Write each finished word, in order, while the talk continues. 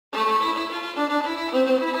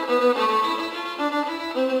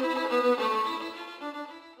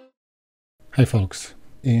Hi folks,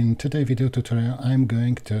 in today's video tutorial I'm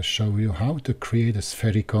going to show you how to create a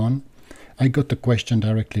Sphericon. I got the question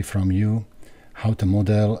directly from you, how to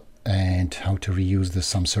model and how to reuse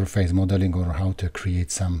some surface modeling or how to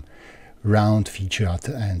create some round feature at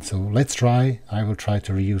the end. So let's try. I will try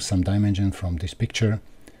to reuse some dimension from this picture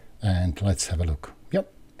and let's have a look.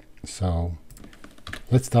 Yep. So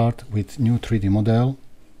let's start with new 3D model.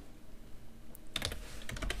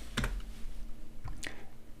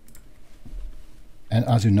 And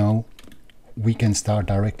as you know, we can start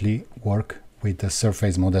directly work with the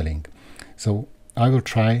surface modeling. So I will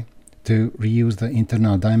try to reuse the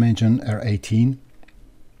internal dimension R18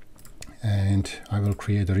 and I will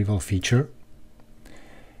create a revolve feature.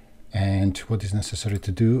 And what is necessary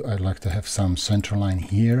to do, I'd like to have some center line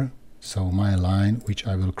here. So my line, which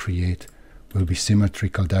I will create, will be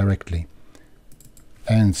symmetrical directly.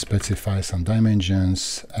 And specify some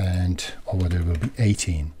dimensions, and over there will be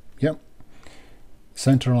 18. Yep.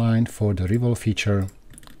 Center line for the revolve feature,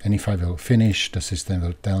 and if I will finish, the system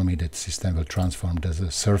will tell me that the system will transform as a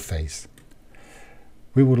surface.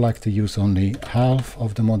 We would like to use only half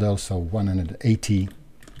of the model, so 180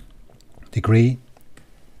 degree,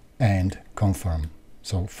 and confirm.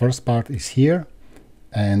 So first part is here,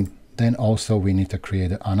 and then also we need to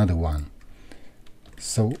create another one.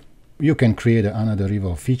 So you can create another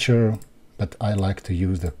revolve feature, but I like to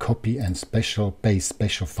use the copy and paste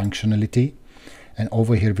special functionality. And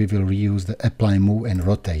over here we will reuse the apply, move and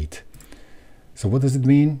rotate. So what does it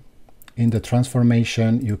mean? In the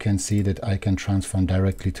transformation you can see that I can transform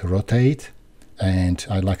directly to rotate, and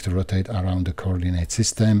I like to rotate around the coordinate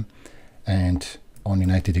system and only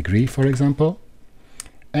 90 degree, for example.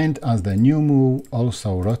 And as the new move,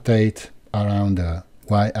 also rotate around the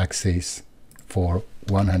y-axis for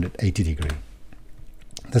 180 degree.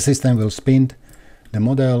 The system will spin the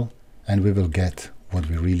model and we will get what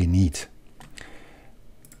we really need.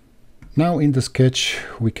 Now in the sketch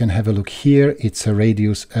we can have a look here. It's a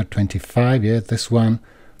radius R25, yeah, this one.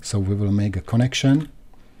 So we will make a connection,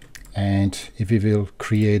 and if we will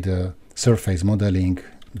create a surface modeling,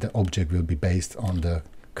 the object will be based on the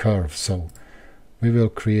curve. So we will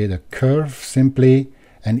create a curve simply,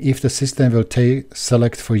 and if the system will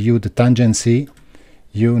select for you the tangency,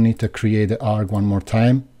 you need to create the arc one more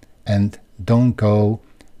time, and don't go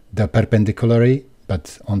the perpendicularly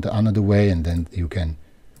but on the another way, and then you can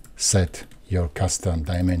set your custom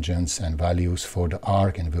dimensions and values for the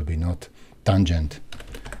arc and will be not tangent.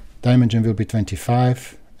 Dimension will be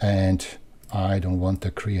 25, and I don't want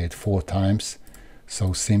to create 4 times,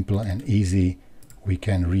 so simple and easy we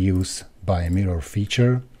can reuse by mirror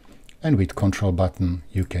feature, and with control button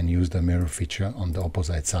you can use the mirror feature on the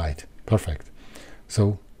opposite side. Perfect.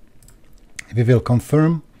 So we will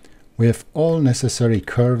confirm we have all necessary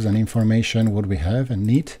curves and information what we have and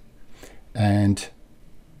need, and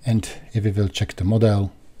if we will check the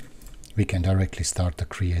model, we can directly start to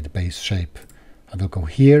create base shape. I will go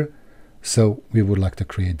here. So we would like to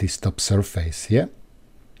create this top surface, yeah?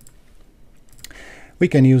 We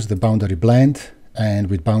can use the boundary blend, and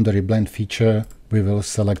with boundary blend feature, we will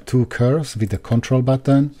select 2 curves with the control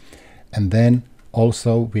button, and then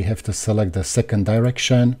also we have to select the second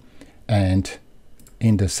direction, and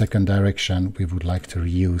in the second direction, we would like to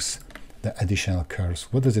reuse the additional curves.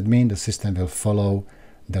 What does it mean? The system will follow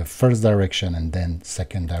the first direction and then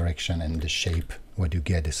second direction, and the shape what you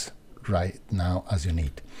get is right now as you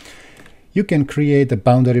need. You can create a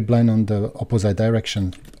boundary blend on the opposite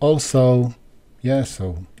direction also, yeah,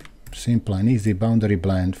 so simple and easy boundary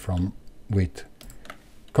blend with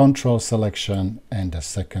control selection, and the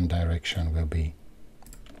second direction will be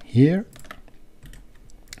here.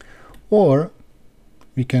 Or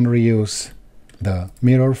we can reuse the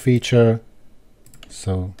mirror feature,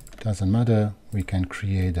 so doesn't matter, we can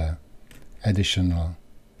create a additional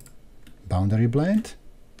boundary blend,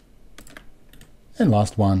 and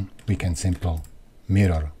last one we can simple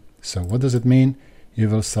mirror. So what does it mean? You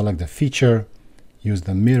will select the feature, use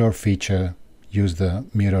the mirror feature, use the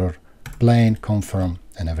mirror plane, confirm,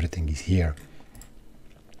 and everything is here.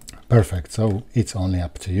 Perfect. So it's only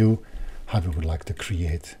up to you how you would like to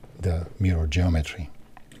create the mirror geometry.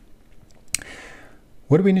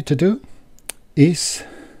 What we need to do is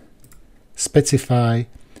specify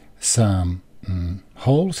some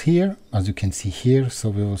holes here, as you can see here. So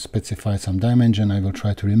we will specify some dimension. I will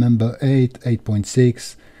try to remember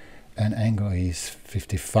 8.6, and angle is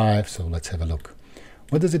 55. So let's have a look.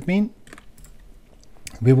 What does it mean?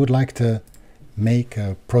 We would like to make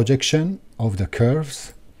a projection of the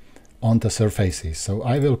curves on the surfaces. So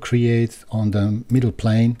I will create on the middle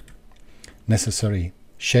plane necessary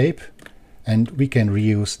shape, and we can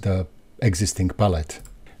reuse the existing palette.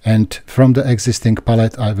 And from the existing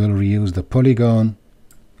palette I will reuse the polygon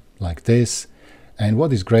like this. And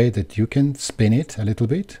what is great that you can spin it a little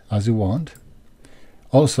bit as you want.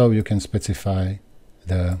 Also you can specify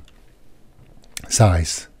the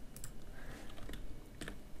size.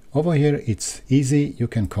 Over here it's easy, you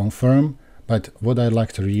can confirm, but what I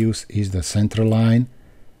like to reuse is the center line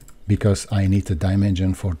because I need a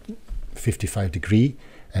dimension for 55 degree,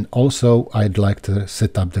 and also I'd like to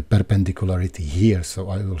set up the perpendicularity here. So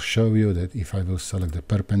I will show you that if I will select the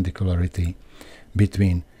perpendicularity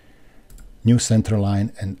between new center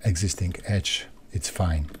line and existing edge, it's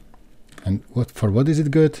fine. And what is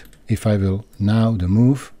it good? If I will now the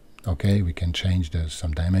move, okay, we can change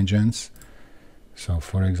some dimensions. So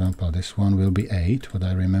for example, this one will be 8, what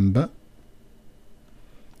I remember.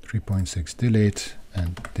 3.6 delete,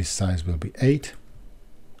 and this size will be 8.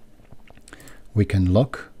 We can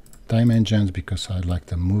lock dimensions because I'd like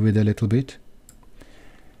to move it a little bit.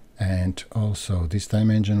 And also this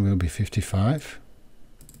dimension will be 55.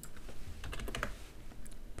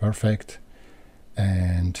 Perfect.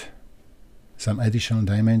 And some additional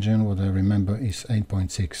dimension, what I remember is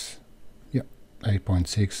 8.6. Yeah,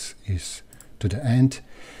 8.6 is to the end.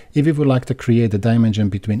 If you would like to create a dimension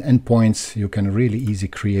between endpoints, you can really easy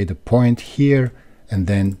create a point here and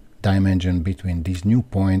then dimension between this new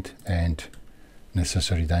point and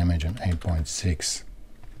necessary dimension 8.6.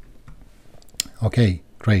 Okay,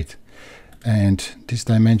 great. And this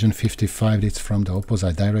dimension 55, it's from the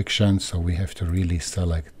opposite direction, so we have to really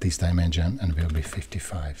select this dimension and will be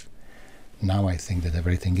 55. Now I think that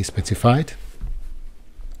everything is specified.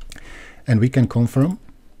 And we can confirm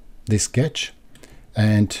this sketch,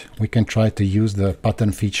 and we can try to use the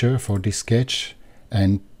pattern feature for this sketch,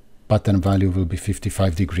 and pattern value will be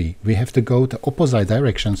 55 degree. We have to go the opposite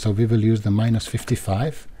direction, so we will use the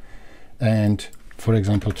 -55, and for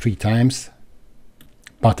example 3 times.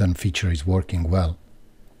 Pattern feature is working well.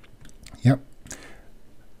 Yep.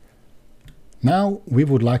 Now we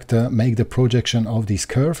would like to make the projection of these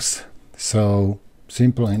curves. So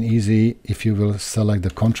simple and easy. If you will select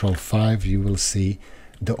the Ctrl 5, you will see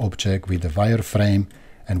the object with the wireframe,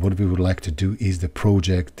 and what we would like to do is to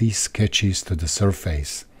project these sketches to the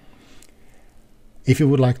surface. If you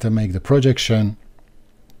would like to make the projection,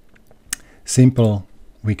 simple,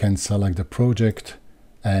 we can select the project,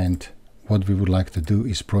 and what we would like to do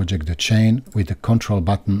is project the chain. With the Control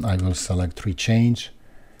button I will select 3 change,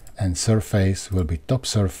 and surface will be top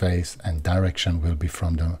surface, and direction will be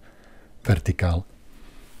from the vertical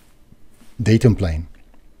datum plane.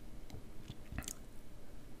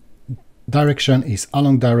 Direction is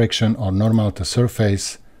along direction or normal to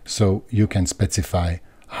surface, so you can specify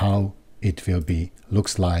how it will be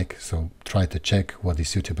looks like. So try to check what is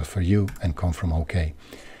suitable for you and confirm OK.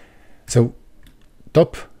 So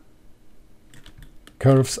top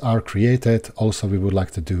curves are created. Also we would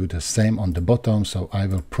like to do the same on the bottom, so I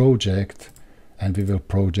will project, and we will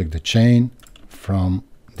project the chain from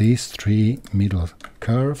these 3 middle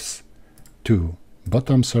curves to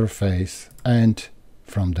bottom surface and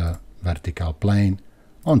from the vertical plane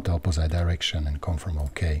on the opposite direction, and confirm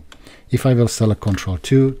OK. If I will select Ctrl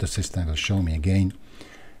 2, the system will show me again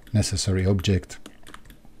necessary object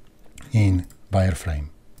in wireframe.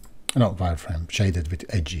 No, wireframe shaded with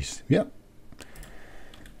edges. Yeah.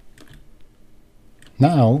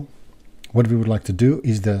 Now what we would like to do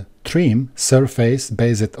is the trim surface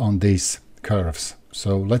based on these curves.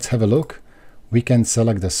 So let's have a look. We can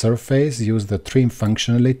select the surface, use the trim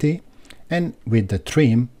functionality, and with the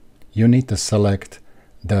trim you need to select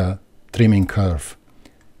the trimming curve.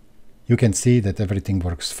 You can see that everything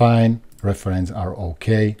works fine, references are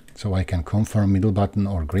OK, so I can confirm middle button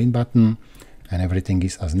or green button, and everything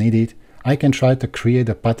is as needed. I can try to create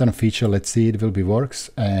a pattern feature. Let's see it will be works,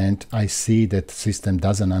 and I see that system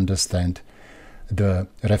doesn't understand the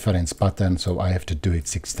reference pattern, so I have to do it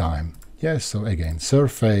 6 times. Yes, so again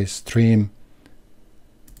surface, trim,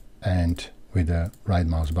 and with the right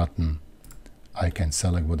mouse button I can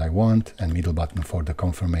select what I want, and middle button for the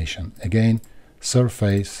confirmation. Again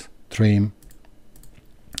surface, trim,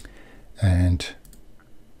 and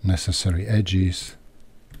necessary edges.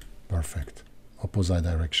 Perfect. Opposite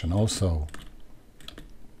direction also,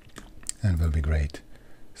 and will be great.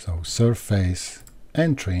 So surface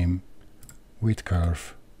and trim with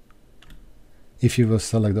curve. If you will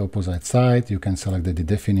select the opposite side, you can select the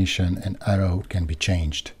definition, and arrow can be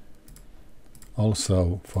changed.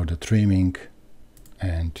 Also for the trimming,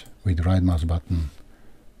 and with right mouse button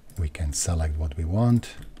we can select what we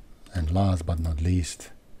want. And last but not least,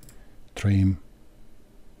 trim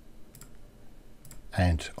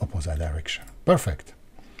and opposite direction. Perfect.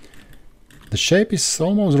 The shape is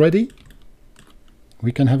almost ready.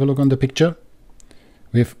 we can have a look on the picture.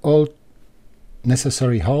 We have all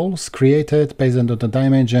necessary holes created based on the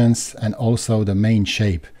dimensions and also the main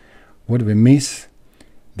shape. What we miss,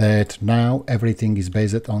 that now everything is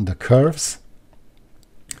based on the curves.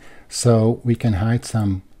 So we can hide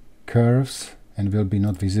some curves and will be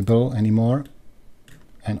not visible anymore.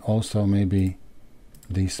 And also maybe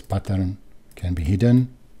this pattern can be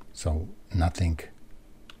hidden, so nothing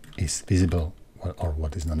is visible or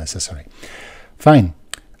what is not necessary. Fine.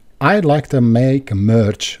 I'd like to make a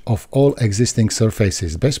merge of all existing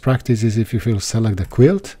surfaces. Best practice is if you will select the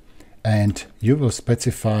quilt and you will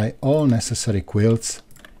specify all necessary quilts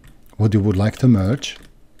what you would like to merge.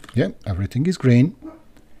 Yeah, everything is green.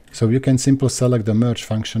 So you can simply select the merge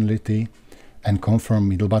functionality and confirm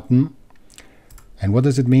middle button. And what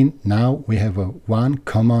does it mean? Now we have a one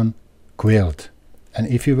common quilt. And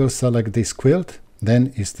if you will select this quilt,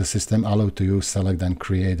 then is the system allowed to you select and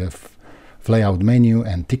create a layout menu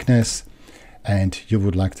and thickness, and you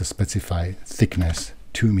would like to specify thickness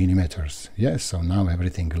 2 millimeters. Yes, so now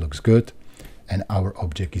everything looks good and our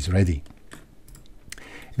object is ready.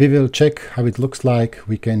 We will check how it looks like.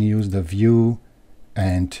 We can use the view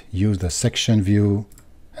and use the section view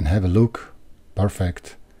and have a look.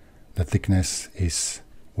 Perfect. The thickness is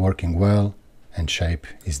working well and shape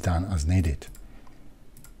is done as needed.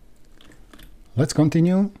 Let's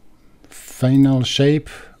continue. Final shape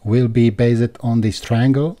will be based on this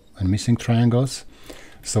triangle and missing triangles.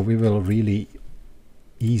 So we will really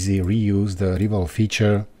easy reuse the revolve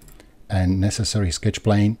feature and necessary sketch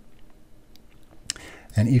plane.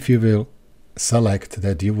 And if you will select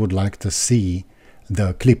that you would like to see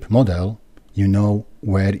the clip model, you know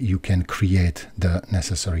where you can create the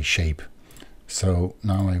necessary shape. So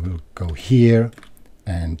now I will go here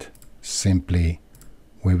and simply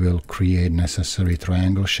we will create necessary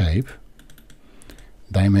triangle shape.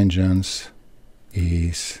 Dimensions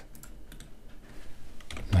is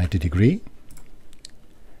 90 degree.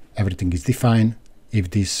 Everything is defined.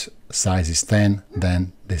 If this size is 10,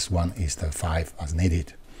 then this one is the 5 as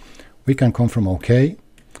needed. We can confirm OK.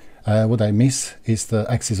 What I miss is the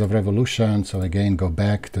axis of revolution. So again, go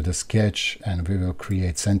back to the sketch and we will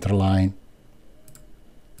create center line.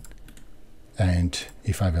 And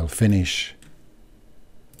if I will finish,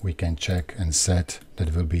 we can check and set that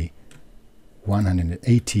it will be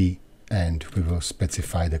 180 and we will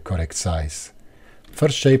specify the correct size.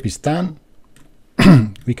 First shape is done.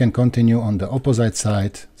 We can continue on the opposite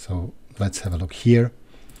side. So let's have a look here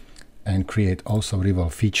and create also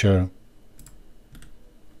revolve feature.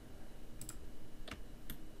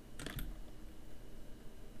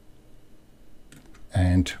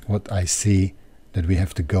 And what I see that we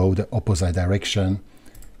have to go the opposite direction.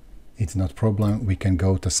 It's not problem. We can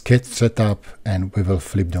go to sketch setup and we will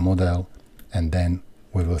flip the model and then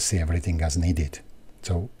we will see everything as needed.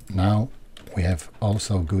 So now we have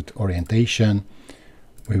also good orientation.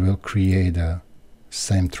 We will create the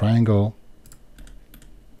same triangle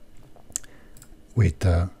with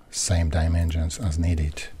the same dimensions as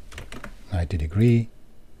needed. 90 degree.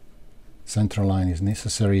 Center line is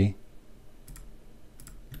necessary.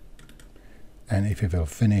 And if we will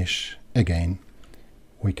finish again,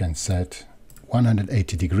 we can set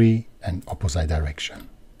 180 degree and opposite direction.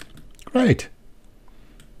 Great.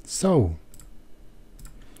 So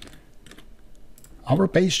our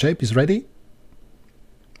base shape is ready.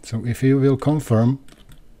 So if you will confirm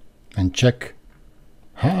and check,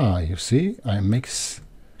 you see, I mix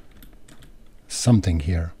something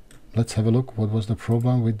here. Let's have a look. What was the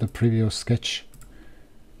problem with the previous sketch?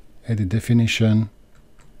 Edit definition.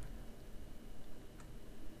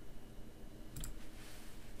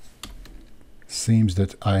 Seems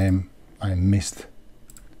that I missed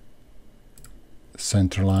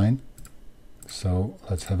center line. So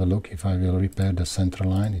let's have a look. If I will repair the center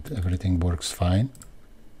line, everything works fine.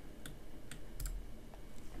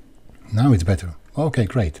 Now it's better. Okay,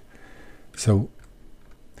 great. So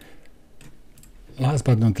last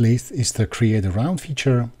but not least is to create a round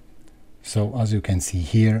feature. So as you can see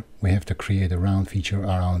here, we have to create a round feature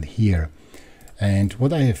around here. And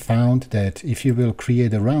what I have found that if you will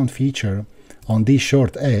create a round feature on this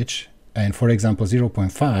short edge, and for example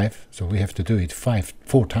 0.5, so we have to do it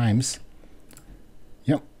 4 times.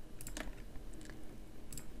 Yep.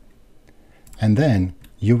 And then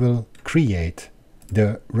you will create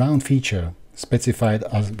the round feature specified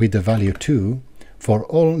as with the value 2 for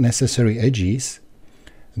all necessary edges.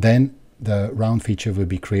 Then the round feature will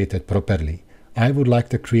be created properly. I would like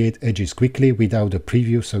to create edges quickly without the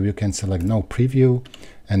preview, so you can select no preview,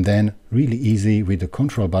 and then really easy with the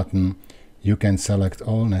control button you can select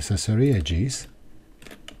all necessary edges.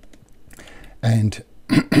 And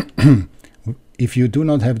if you do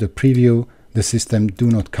not have the preview, the system do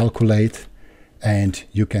not calculate, and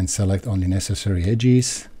you can select only necessary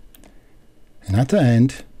edges. And at the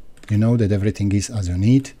end, you know that everything is as you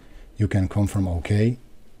need. You can confirm OK,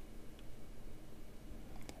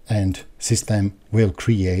 and system will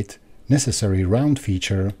create necessary round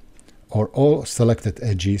feature or all selected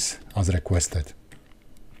edges as requested.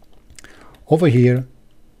 Over here,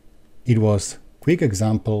 it was quick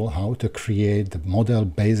example how to create the model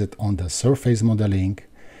based on the surface modeling.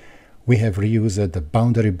 We have reused the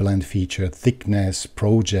boundary blend feature, thickness,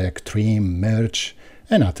 project, trim, merge,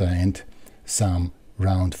 and at the end, some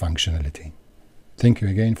round functionality. Thank you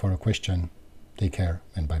again for a question. Take care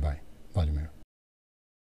and bye-bye. Vladimir.